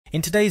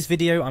In today's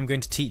video, I'm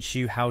going to teach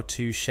you how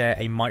to share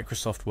a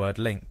Microsoft Word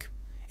link.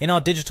 In our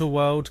digital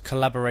world,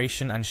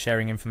 collaboration and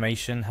sharing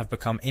information have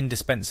become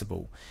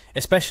indispensable,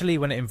 especially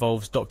when it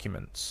involves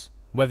documents.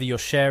 Whether you're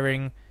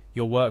sharing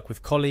your work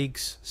with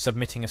colleagues,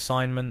 submitting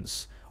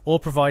assignments, or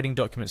providing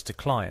documents to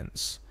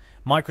clients,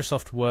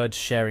 Microsoft Word's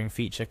sharing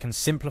feature can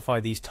simplify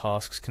these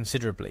tasks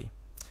considerably.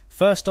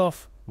 First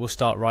off, we'll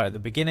start right at the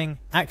beginning,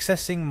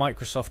 accessing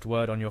Microsoft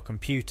Word on your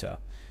computer.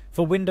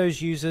 For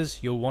Windows users,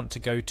 you'll want to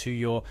go to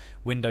your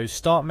Windows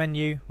Start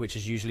menu, which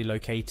is usually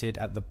located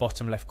at the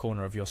bottom left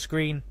corner of your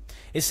screen.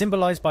 It's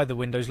symbolized by the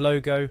Windows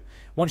logo.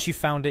 Once you've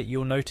found it,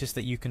 you'll notice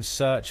that you can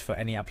search for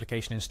any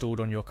application installed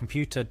on your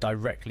computer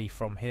directly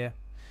from here.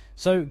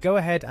 So go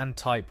ahead and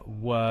type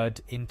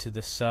Word into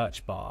the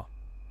search bar.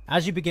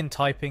 As you begin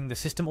typing, the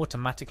system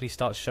automatically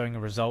starts showing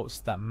results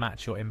that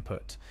match your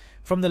input.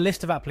 From the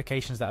list of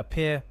applications that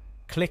appear,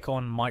 click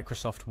on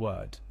Microsoft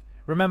Word.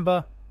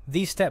 Remember,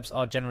 these steps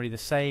are generally the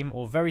same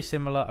or very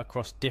similar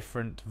across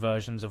different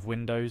versions of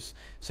Windows,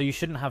 so you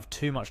shouldn't have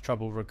too much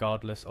trouble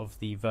regardless of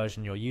the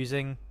version you're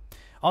using.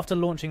 After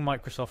launching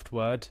Microsoft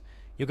Word,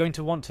 you're going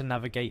to want to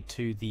navigate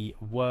to the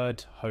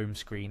Word home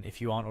screen if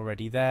you aren't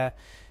already there.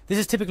 This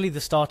is typically the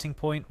starting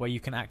point where you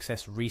can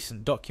access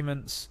recent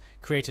documents,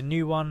 create a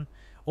new one,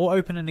 or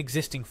open an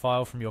existing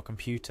file from your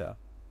computer.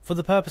 For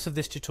the purpose of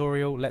this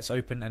tutorial, let's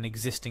open an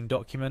existing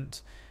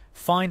document.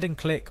 Find and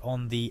click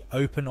on the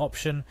Open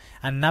option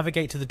and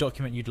navigate to the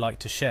document you'd like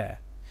to share.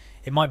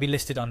 It might be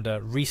listed under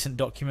Recent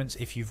Documents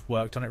if you've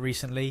worked on it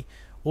recently,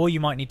 or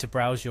you might need to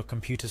browse your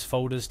computer's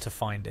folders to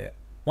find it.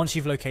 Once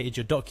you've located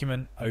your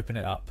document, open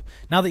it up.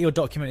 Now that your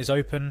document is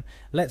open,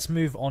 let's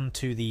move on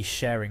to the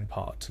sharing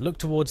part. Look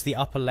towards the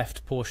upper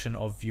left portion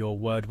of your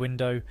Word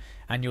window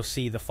and you'll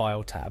see the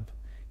File tab.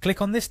 Click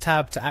on this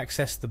tab to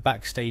access the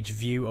Backstage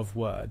view of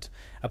Word,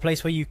 a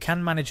place where you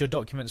can manage your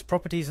document's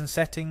properties and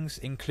settings,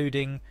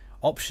 including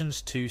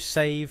options to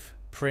save,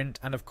 print,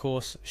 and of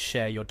course,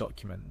 share your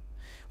document.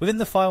 Within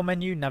the File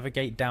menu,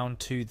 navigate down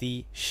to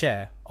the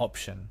Share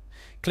option.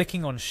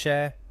 Clicking on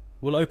Share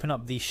will open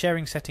up the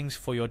sharing settings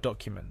for your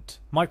document.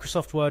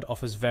 Microsoft Word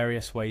offers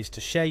various ways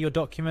to share your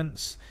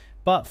documents,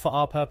 but for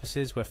our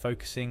purposes, we're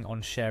focusing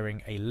on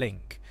sharing a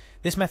link.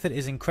 This method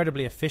is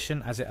incredibly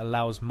efficient as it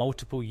allows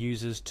multiple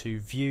users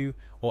to view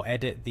or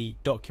edit the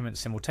document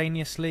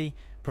simultaneously,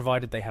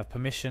 provided they have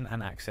permission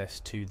and access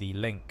to the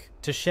link.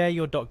 To share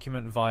your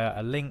document via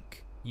a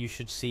link, you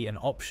should see an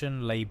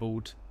option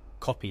labeled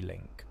Copy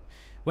Link.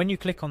 When you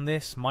click on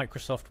this,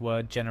 Microsoft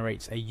Word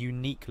generates a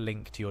unique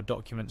link to your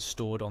document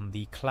stored on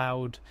the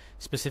cloud,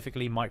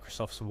 specifically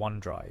Microsoft's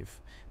OneDrive.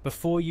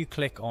 Before you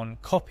click on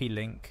Copy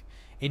Link,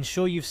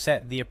 ensure you've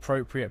set the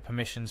appropriate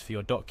permissions for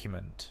your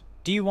document.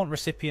 Do you want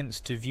recipients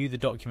to view the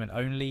document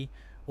only,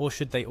 or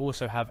should they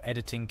also have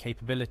editing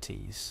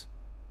capabilities?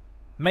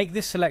 Make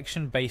this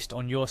selection based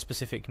on your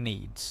specific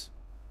needs.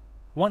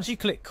 Once you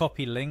click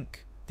Copy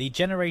Link, the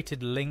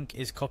generated link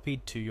is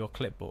copied to your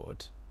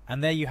clipboard.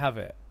 And there you have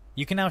it.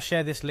 You can now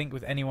share this link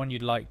with anyone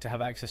you'd like to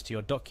have access to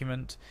your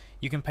document.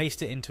 You can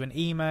paste it into an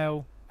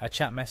email, a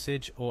chat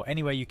message, or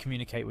anywhere you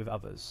communicate with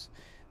others.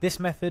 This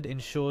method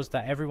ensures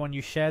that everyone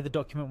you share the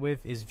document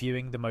with is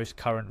viewing the most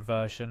current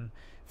version,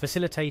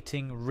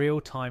 facilitating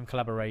real-time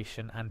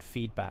collaboration and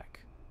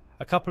feedback.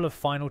 A couple of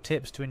final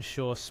tips to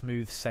ensure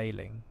smooth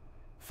sailing.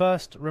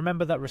 First,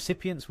 remember that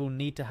recipients will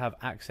need to have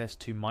access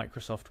to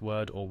Microsoft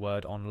Word or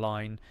Word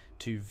Online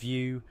to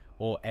view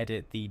or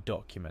edit the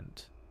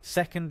document.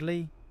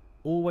 Secondly,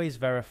 always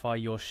verify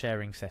your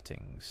sharing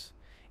settings.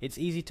 It's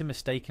easy to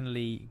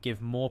mistakenly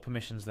give more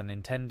permissions than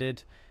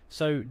intended,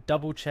 so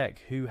double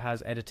check who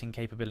has editing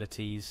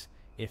capabilities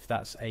if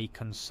that's a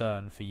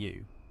concern for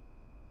you.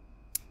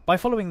 By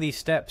following these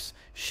steps,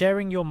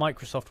 sharing your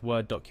Microsoft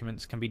Word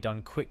documents can be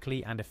done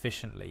quickly and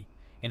efficiently,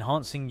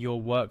 enhancing your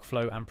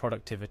workflow and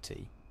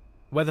productivity.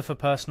 Whether for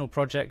personal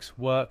projects,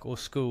 work, or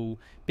school,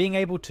 being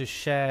able to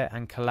share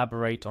and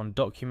collaborate on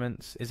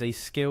documents is a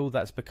skill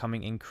that's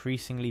becoming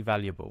increasingly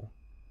valuable.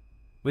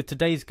 With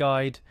today's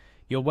guide,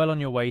 you're well on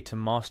your way to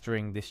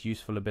mastering this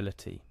useful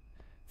ability.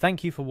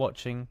 Thank you for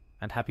watching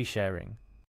and happy sharing.